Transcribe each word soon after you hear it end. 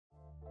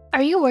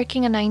Are you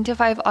working a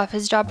 9-to-5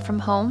 office job from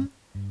home?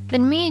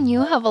 Then me and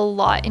you have a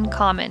lot in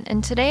common,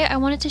 and today I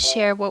wanted to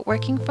share what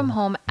working from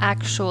home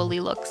actually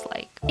looks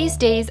like. These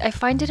days, I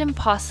find it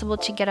impossible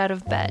to get out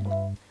of bed.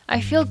 I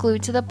feel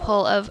glued to the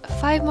pull of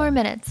 5 more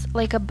minutes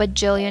like a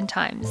bajillion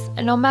times,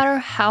 and no matter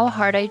how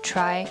hard I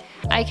try,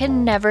 I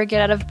can never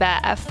get out of bed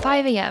at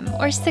 5 a.m.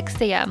 or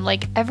 6 a.m.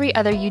 like every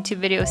other YouTube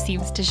video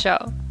seems to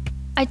show.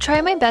 I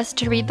try my best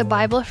to read the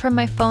Bible from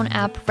my phone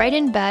app right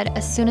in bed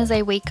as soon as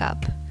I wake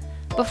up,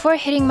 before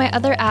hitting my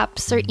other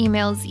apps or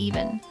emails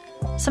even.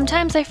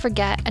 Sometimes I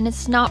forget and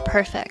it's not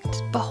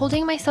perfect, but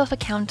holding myself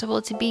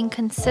accountable to being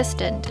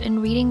consistent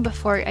and reading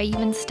before I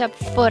even step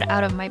foot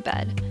out of my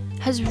bed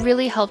has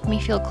really helped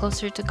me feel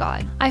closer to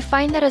God. I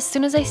find that as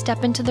soon as I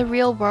step into the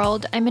real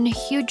world, I'm in a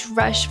huge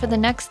rush for the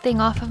next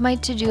thing off of my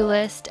to-do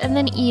list, and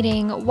then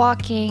eating,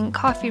 walking,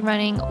 coffee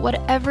running,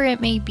 whatever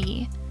it may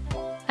be.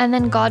 And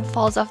then God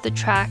falls off the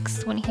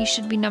tracks when He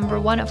should be number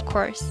one, of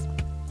course.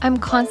 I'm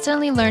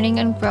constantly learning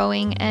and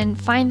growing, and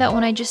find that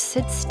when I just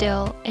sit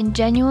still and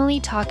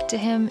genuinely talk to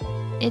Him,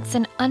 it's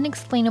an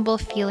unexplainable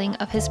feeling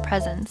of His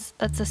presence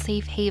that's a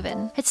safe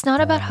haven. It's not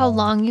about how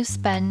long you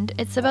spend,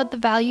 it's about the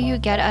value you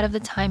get out of the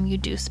time you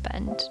do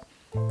spend.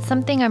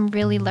 Something I'm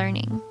really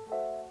learning.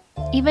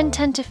 Even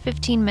 10 to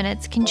 15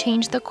 minutes can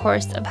change the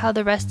course of how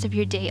the rest of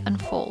your day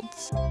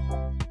unfolds.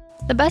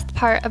 The best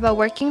part about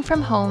working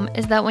from home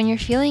is that when you're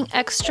feeling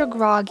extra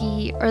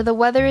groggy or the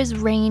weather is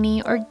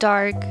rainy or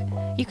dark,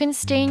 you can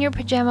stay in your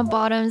pajama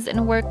bottoms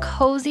and wear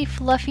cozy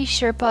fluffy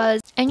sherpas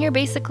and you're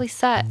basically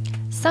set.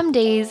 Some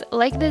days,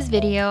 like this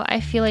video, I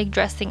feel like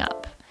dressing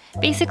up.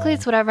 Basically,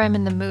 it's whatever I'm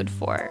in the mood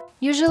for.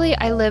 Usually,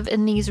 I live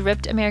in these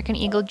ripped American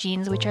Eagle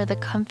jeans, which are the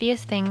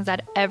comfiest things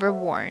I'd ever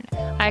worn.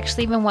 I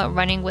actually even went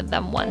running with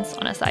them once,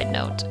 on a side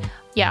note.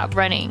 Yeah,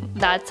 running.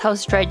 That's how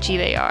stretchy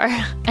they are.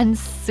 And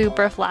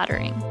super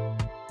flattering.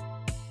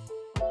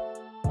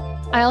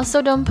 I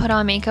also don't put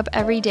on makeup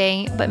every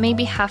day, but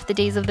maybe half the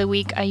days of the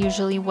week I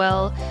usually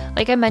will.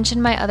 Like I mentioned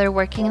in my other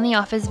working in the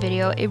office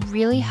video, it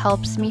really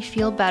helps me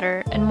feel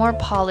better and more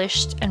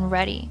polished and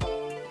ready.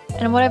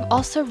 And what I've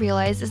also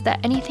realized is that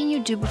anything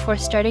you do before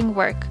starting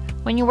work,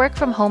 when you work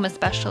from home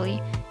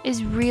especially,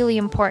 is really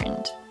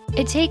important.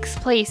 It takes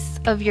place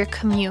of your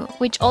commute,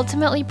 which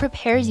ultimately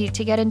prepares you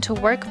to get into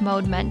work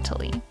mode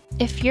mentally.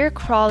 If you're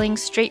crawling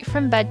straight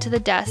from bed to the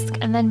desk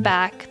and then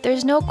back,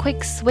 there's no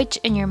quick switch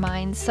in your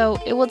mind, so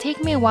it will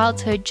take me a while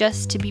to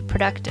adjust to be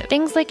productive.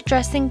 Things like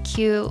dressing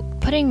cute,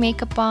 putting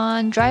makeup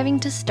on, driving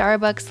to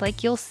Starbucks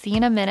like you'll see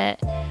in a minute,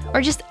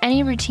 or just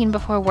any routine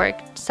before work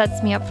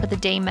sets me up for the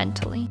day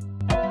mentally.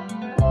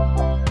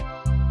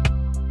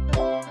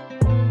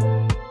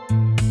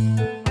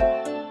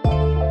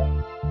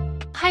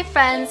 Hi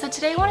friends, so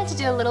today I wanted to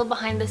do a little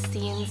behind the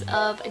scenes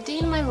of a day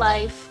in my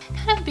life,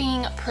 kind of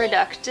being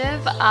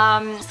productive.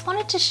 Just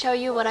wanted to show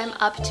you what I'm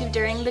up to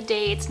during the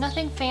day. It's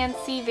nothing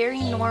fancy, very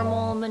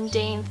normal,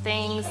 mundane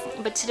things,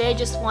 but today I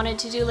just wanted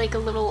to do like a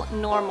little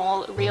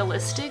normal,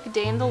 realistic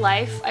day in the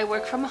life. I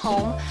work from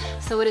home,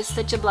 so it is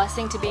such a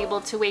blessing to be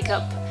able to wake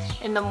up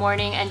in the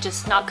morning and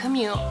just not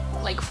commute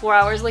like 4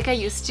 hours like I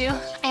used to.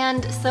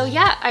 And so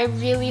yeah, I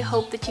really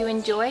hope that you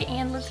enjoy,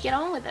 and let's get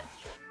on with it.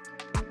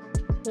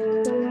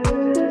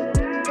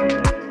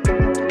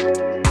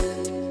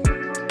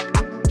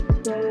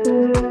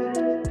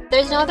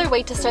 There's no other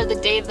way to start the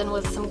day than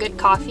with some good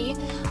coffee.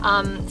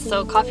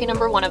 So coffee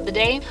number one of the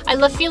day. I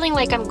love feeling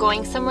like I'm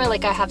going somewhere,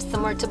 like I have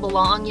somewhere to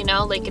belong, you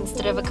know, like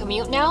instead of a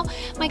commute now,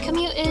 my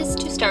commute is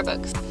to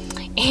Starbucks.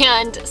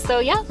 And so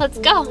yeah, let's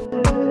go.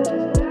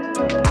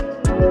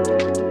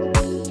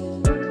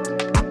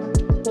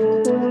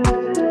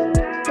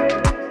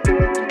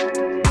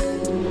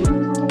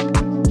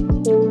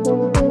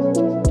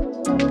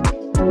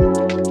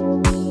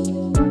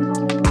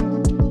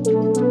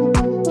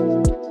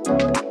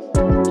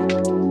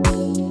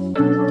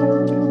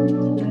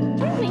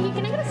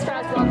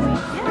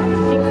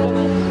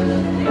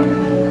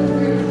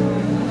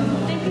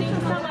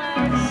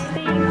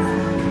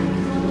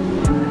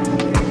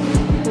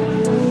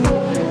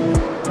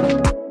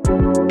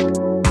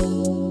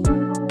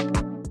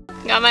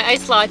 Got my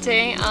iced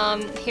latte.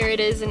 Here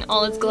it is in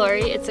all its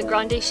glory. It's a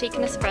grande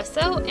shaken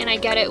espresso, and I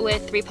get it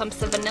with 3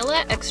 pumps of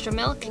vanilla, extra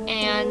milk,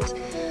 and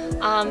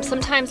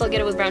sometimes I'll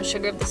get it with brown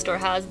sugar if the store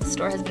has. The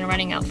store has been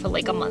running out for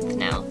like a month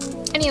now.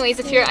 Anyways,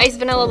 if you're an iced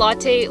vanilla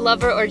latte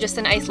lover or just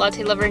an iced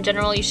latte lover in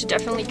general, you should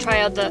definitely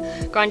try out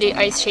the grande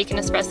iced shaken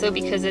espresso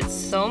because it's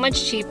so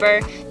much cheaper.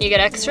 You get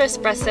extra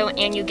espresso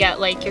and you get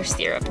like your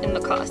syrup in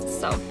the cost.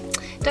 So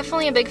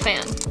definitely a big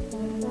fan.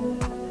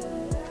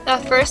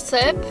 That first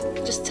sip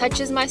just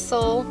touches my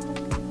soul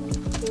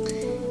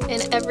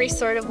in every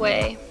sort of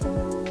way.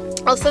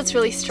 Also, it's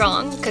really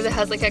strong because it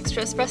has like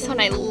extra espresso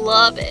and I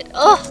love it.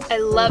 Oh, I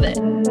love it.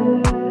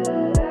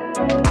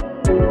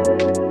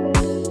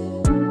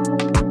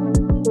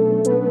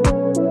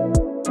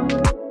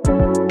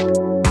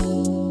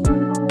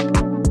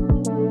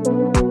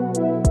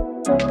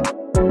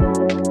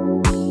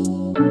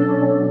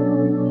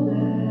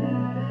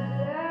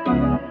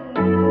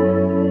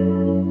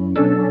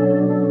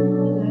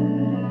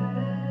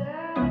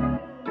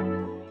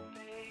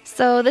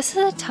 So this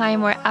is a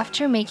time where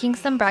after making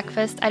some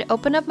breakfast, I'd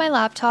open up my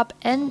laptop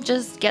and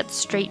just get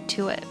straight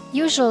to it.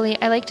 Usually,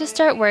 I like to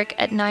start work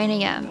at 9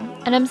 a.m.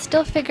 and I'm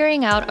still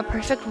figuring out a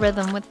perfect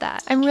rhythm with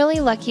that. I'm really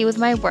lucky with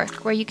my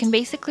work where you can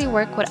basically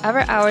work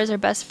whatever hours are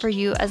best for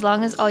you as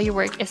long as all your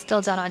work is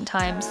still done on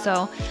time.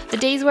 So the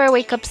days where I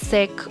wake up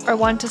sick or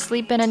want to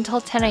sleep in until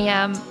 10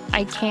 a.m.,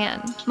 I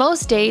can.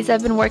 Most days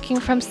I've been working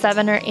from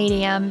 7 or 8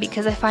 a.m.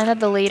 because I find that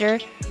the later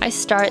I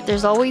start,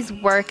 there's always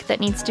work that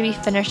needs to be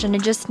finished and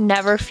it just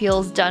never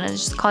feels done.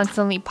 It's just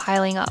constantly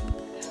piling up.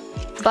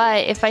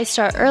 But if I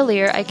start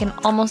earlier, I can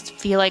almost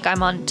feel like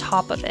I'm on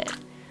top of it.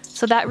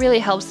 So that really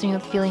helps me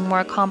with feeling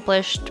more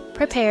accomplished,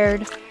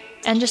 prepared,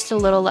 and just a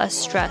little less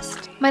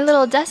stressed. My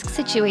little desk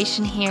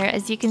situation here,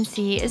 as you can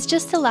see, is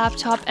just a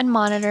laptop and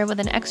monitor with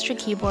an extra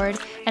keyboard,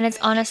 and it's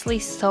honestly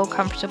so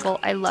comfortable.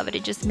 I love it.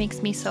 It just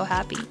makes me so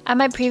happy. At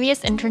my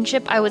previous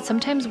internship, I would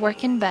sometimes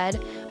work in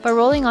bed, but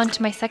rolling on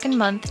to my second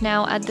month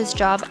now at this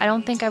job, I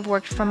don't think I've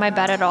worked from my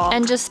bed at all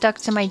and just stuck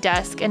to my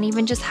desk, and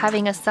even just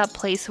having a set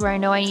place where I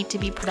know I need to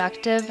be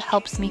productive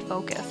helps me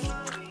focus.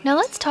 Now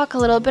let's talk a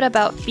little bit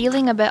about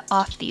feeling a bit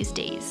off these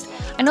days.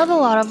 I know that a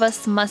lot of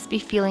us must be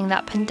feeling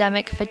that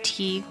pandemic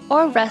fatigue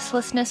or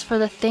restlessness for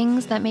the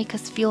things that make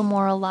us feel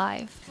more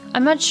alive.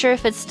 I'm not sure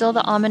if it's still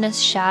the ominous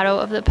shadow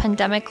of the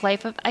pandemic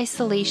life of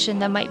isolation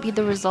that might be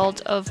the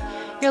result of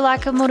your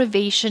lack of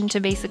motivation to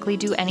basically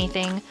do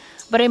anything,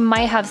 but it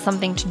might have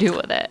something to do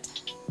with it.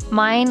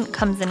 Mine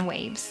comes in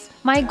waves.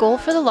 My goal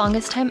for the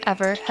longest time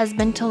ever has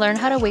been to learn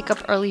how to wake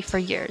up early for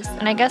years,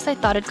 and I guess I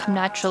thought it'd come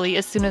naturally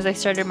as soon as I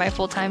started my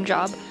full-time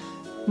job.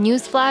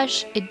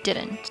 Newsflash, it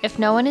didn't. If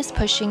no one is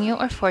pushing you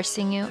or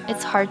forcing you,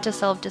 it's hard to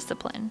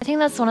self-discipline. I think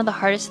that's one of the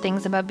hardest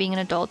things about being an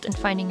adult and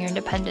finding your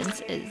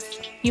independence is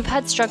you've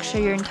had structure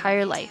your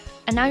entire life,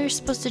 and now you're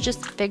supposed to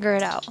just figure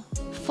it out.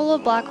 Full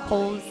of black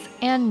holes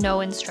and no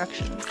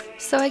instructions.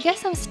 So I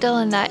guess I'm still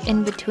in that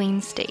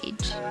in-between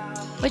stage,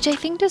 which I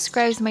think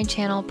describes my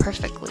channel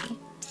perfectly.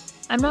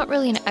 I'm not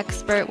really an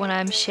expert when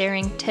I'm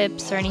sharing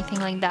tips or anything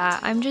like that.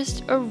 I'm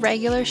just a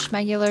regular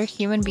schmegular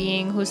human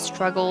being who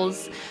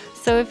struggles.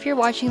 So if you're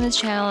watching this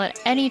channel at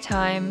any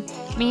time,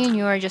 me and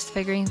you are just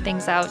figuring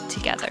things out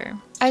together.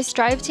 I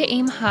strive to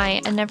aim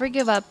high and never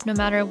give up no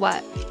matter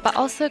what, but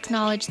also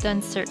acknowledge the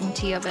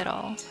uncertainty of it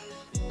all.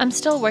 I'm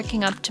still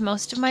working up to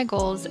most of my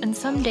goals, and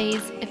some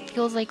days it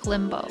feels like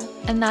limbo,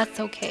 and that's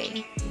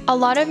okay. A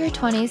lot of your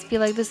 20s feel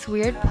like this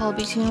weird pull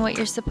between what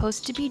you're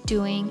supposed to be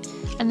doing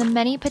and the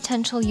many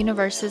potential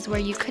universes where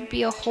you could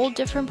be a whole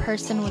different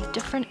person with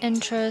different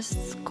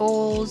interests,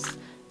 goals,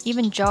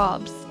 even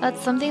jobs.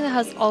 That's something that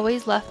has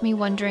always left me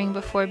wondering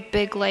before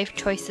big life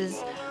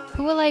choices.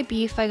 Who will I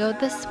be if I go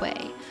this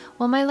way?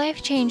 Will my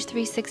life change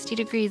 360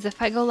 degrees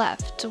if I go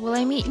left? Will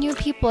I meet new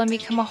people and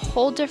become a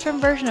whole different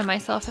version of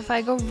myself if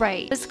I go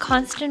right? This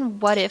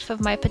constant what if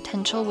of my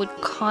potential would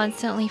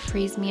constantly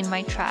freeze me in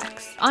my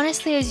tracks.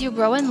 Honestly, as you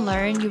grow and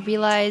learn, you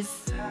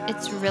realize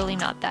it's really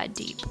not that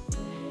deep.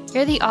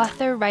 You're the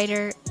author,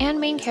 writer,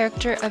 and main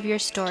character of your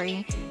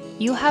story.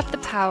 You have the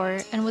power,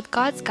 and with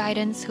God's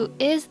guidance, who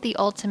is the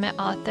ultimate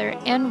author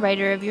and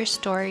writer of your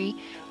story,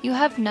 you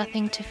have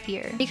nothing to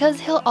fear,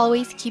 because He'll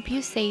always keep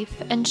you safe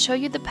and show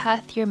you the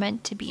path you're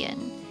meant to be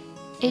in.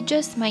 It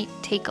just might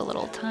take a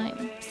little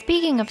time.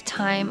 Speaking of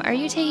time, are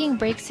you taking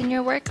breaks in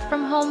your work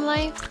from home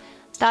life?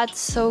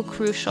 That's so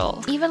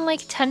crucial. Even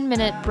like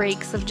 10-minute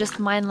breaks of just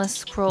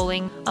mindless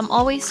scrolling. I'm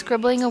always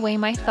scribbling away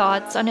my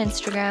thoughts on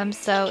Instagram,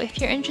 so if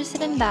you're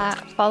interested in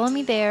that, follow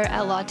me there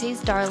at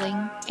Latte's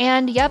Darling.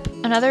 And yep,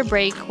 another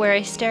break where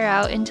I stare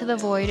out into the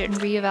void and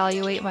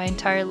reevaluate my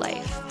entire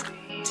life.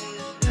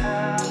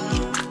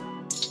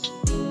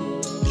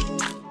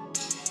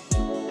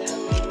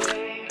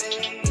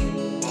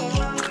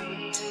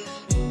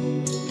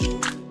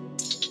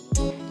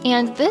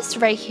 And this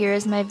right here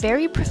is my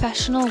very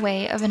professional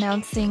way of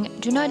announcing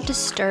do not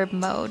disturb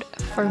mode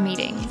for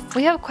meetings.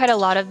 We have quite a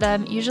lot of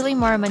them, usually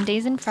more on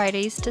Mondays and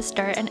Fridays to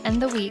start and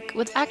end the week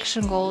with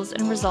action goals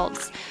and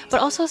results, but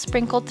also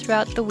sprinkled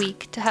throughout the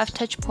week to have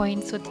touch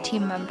points with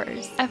team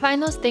members. I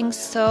find those things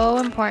so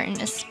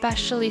important,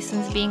 especially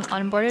since being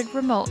onboarded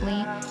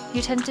remotely,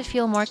 you tend to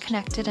feel more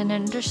connected and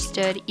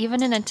understood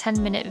even in a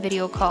 10-minute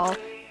video call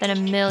than a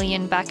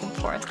million back and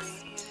forths.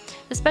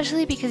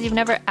 Especially because you've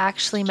never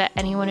actually met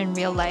anyone in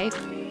real life.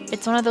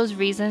 It's one of those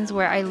reasons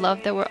where I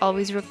love that we're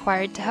always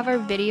required to have our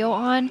video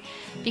on,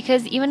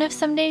 because even if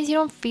some days you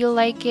don't feel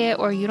like it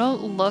or you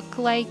don't look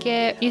like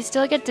it, you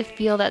still get to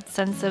feel that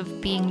sense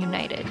of being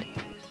united.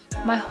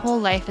 My whole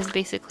life is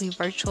basically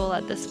virtual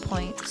at this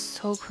point.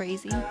 So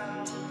crazy.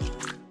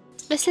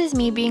 This is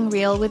me being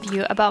real with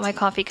you about my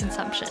coffee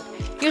consumption.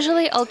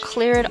 Usually I'll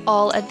clear it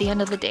all at the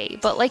end of the day,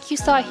 but like you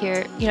saw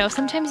here,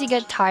 sometimes you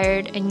get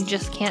tired and you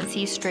just can't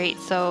see straight,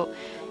 so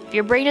if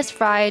your brain is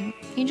fried,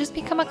 you just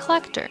become a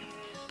collector.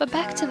 But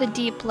back to the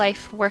deep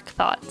life work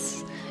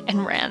thoughts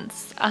and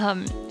rants.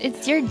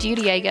 It's your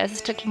duty, I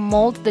guess, to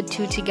mold the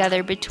two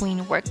together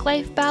between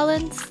work-life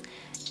balance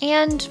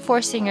and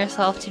forcing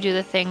yourself to do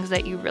the things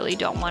that you really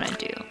don't want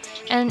to do.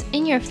 And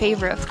in your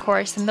favor, of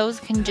course, and those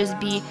can just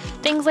be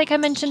things like I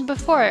mentioned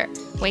before,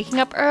 waking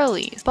up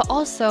early. But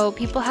also,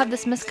 people have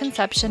this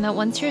misconception that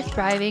once you're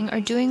thriving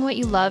or doing what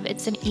you love,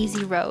 it's an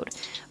easy road.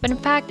 But in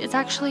fact, it's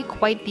actually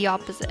quite the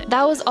opposite.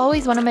 That was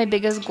always one of my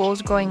biggest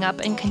goals growing up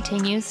and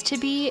continues to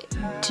be,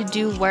 to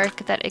do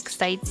work that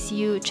excites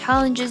you,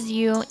 challenges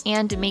you,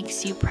 and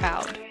makes you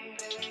proud.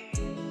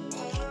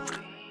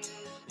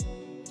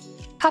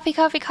 Coffee,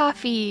 coffee,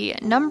 coffee!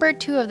 Number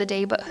 2 of the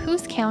day, but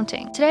who's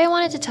counting? Today I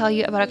wanted to tell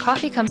you about a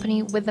coffee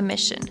company with a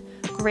mission.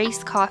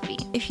 Grace Coffee.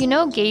 If you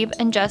know Gabe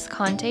and Jess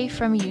Conte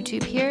from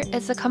YouTube here,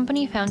 it's a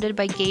company founded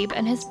by Gabe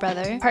and his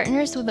brother,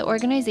 partners with the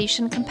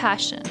organization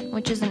Compassion,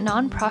 which is a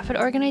non-profit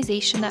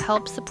organization that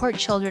helps support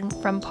children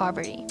from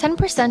poverty.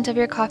 10% of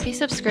your coffee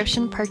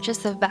subscription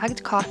purchase of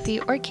bagged coffee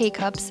or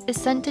K-Cups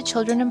is sent to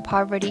children in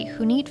poverty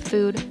who need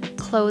food,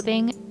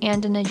 clothing,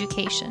 and an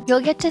education.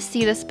 You'll get to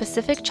see the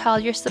specific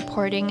child you're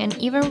supporting and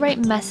even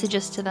write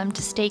messages to them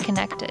to stay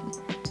connected.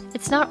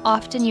 It's not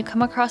often you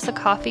come across a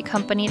coffee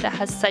company that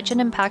has such an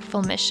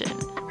impactful mission.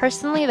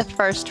 Personally, the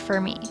first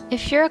for me.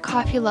 If you're a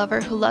coffee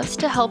lover who loves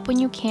to help when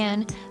you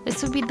can,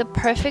 this would be the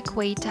perfect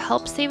way to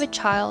help save a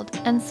child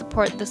and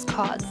support this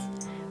cause.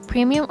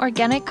 Premium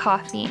organic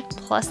coffee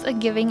plus a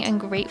giving and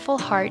grateful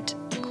heart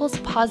equals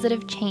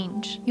positive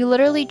change. You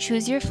literally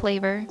choose your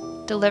flavor,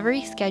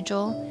 delivery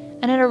schedule,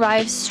 and it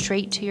arrives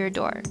straight to your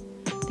door.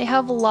 They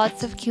have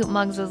lots of cute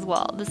mugs as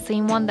well, the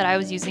same one that I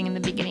was using in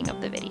the beginning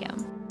of the video.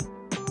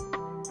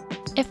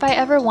 If I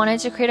ever wanted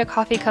to create a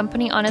coffee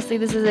company, honestly,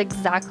 this is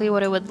exactly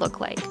what it would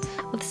look like.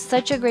 With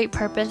such a great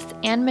purpose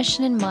and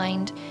mission in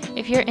mind,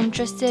 if you're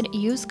interested,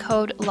 use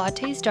code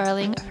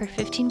LATTESDARLING for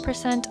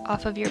 15%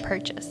 off of your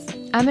purchase.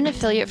 I'm an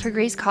affiliate for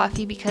Grace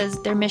Coffee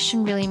because their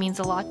mission really means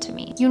a lot to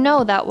me. You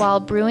know that while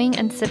brewing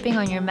and sipping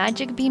on your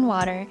magic bean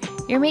water,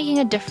 you're making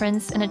a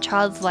difference in a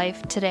child's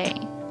life today,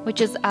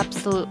 which is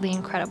absolutely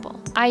incredible.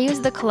 I use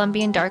the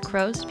Colombian dark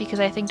roast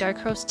because I think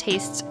dark roast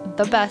tastes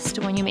the best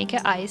when you make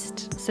it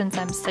iced. Since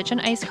I'm such an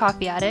iced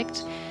coffee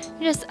addict,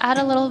 you just add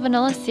a little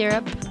vanilla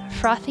syrup,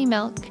 frothy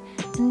milk,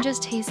 and it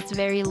just tastes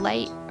very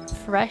light,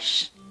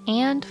 fresh,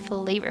 and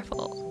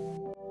flavorful.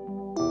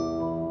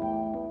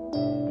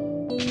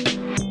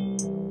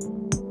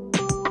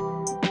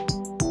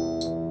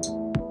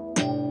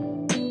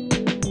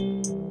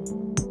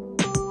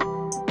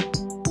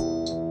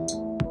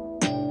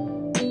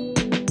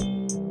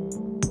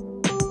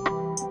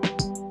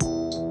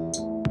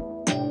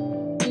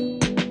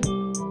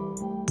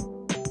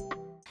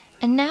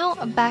 And now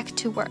back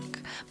to work.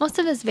 Most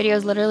of this video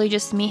is literally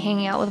just me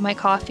hanging out with my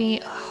coffee.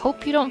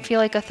 Hope you don't feel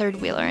like a third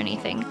wheel or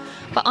anything.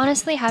 But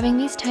honestly, having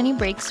these tiny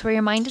breaks where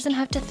your mind doesn't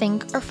have to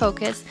think or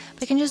focus,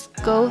 but can just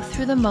go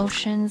through the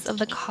motions of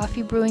the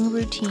coffee brewing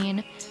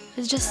routine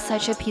is just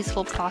such a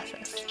peaceful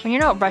process. When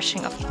you're not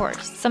rushing, of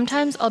course.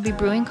 Sometimes I'll be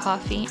brewing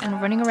coffee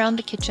and running around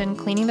the kitchen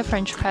cleaning the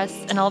French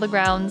press and all the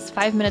grounds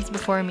 5 minutes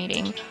before a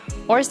meeting,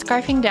 or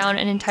scarfing down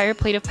an entire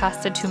plate of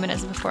pasta 2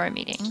 minutes before a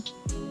meeting.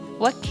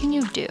 What can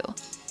you do?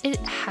 It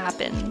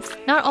happens.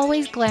 Not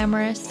always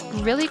glamorous,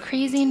 really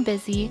crazy and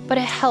busy, but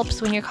it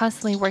helps when you're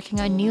constantly working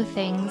on new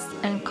things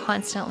and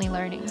constantly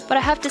learning. But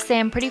I have to say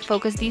I'm pretty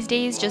focused these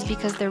days just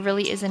because there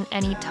really isn't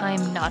any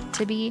time not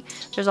to be.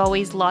 There's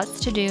always lots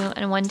to do,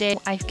 and one day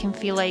I can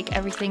feel like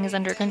everything is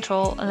under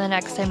control, and the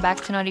next I'm back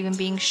to not even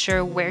being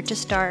sure where to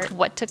start,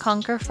 what to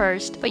conquer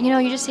first. But you know,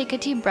 you just take a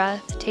deep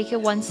breath, take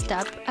it one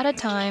step at a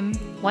time,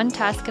 one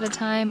task at a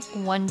time,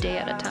 one day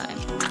at a time.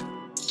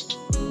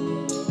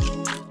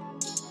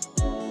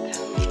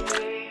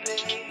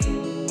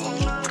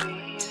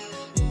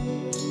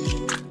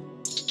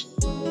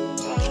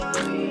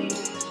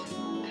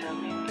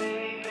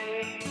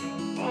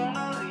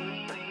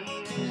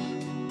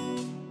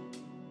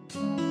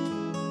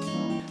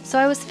 So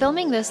I was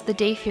filming this the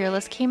day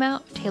Fearless came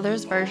out,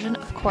 Taylor's version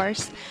of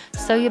course,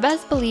 so you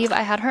best believe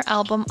I had her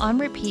album on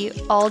repeat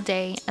all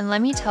day, and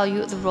let me tell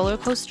you the roller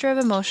coaster of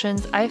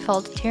emotions I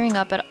felt tearing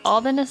up at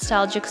all the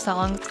nostalgic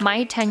songs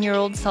my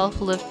 10-year-old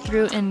self lived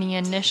through in the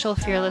initial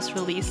Fearless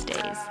release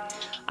days.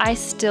 I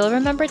still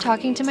remember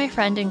talking to my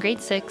friend in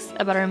grade 6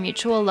 about our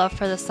mutual love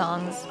for the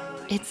songs.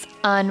 It's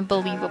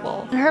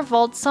unbelievable. And her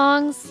vault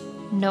songs,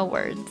 no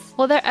words.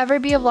 Will there ever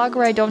be a vlog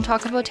where I don't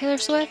talk about Taylor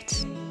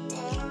Swift?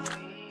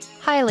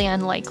 Highly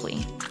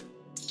unlikely.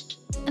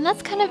 And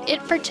that's kind of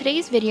it for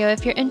today's video.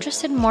 If you're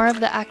interested in more of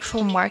the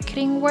actual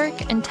marketing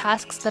work and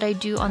tasks that I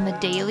do on the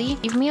daily,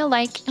 leave me a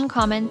like and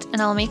comment,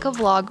 and I'll make a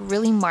vlog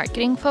really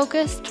marketing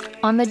focused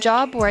on the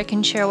job where I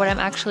can share what I'm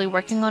actually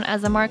working on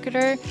as a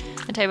marketer,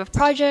 the type of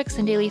projects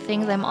and daily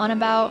things I'm on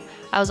about.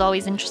 I was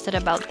always interested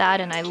about that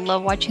and I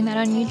love watching that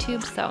on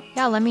YouTube, so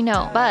yeah, let me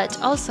know.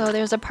 But also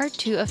there's a part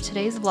 2 of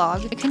today's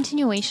vlog, a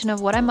continuation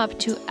of what I'm up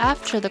to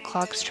after the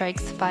clock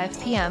strikes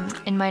 5 p.m.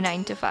 in my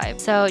 9 to 5.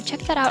 So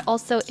check that out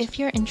also if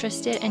you're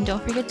interested, and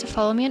don't forget to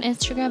follow me on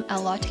Instagram at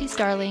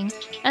 @LatteSdarling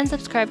and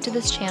subscribe to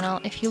this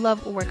channel if you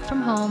love work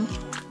from home,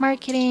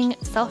 marketing,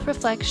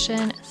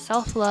 self-reflection,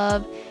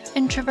 self-love,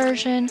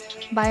 introversion,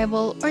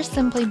 Bible, or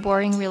simply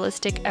boring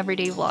realistic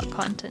everyday vlog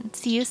content.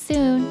 See you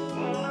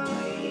soon!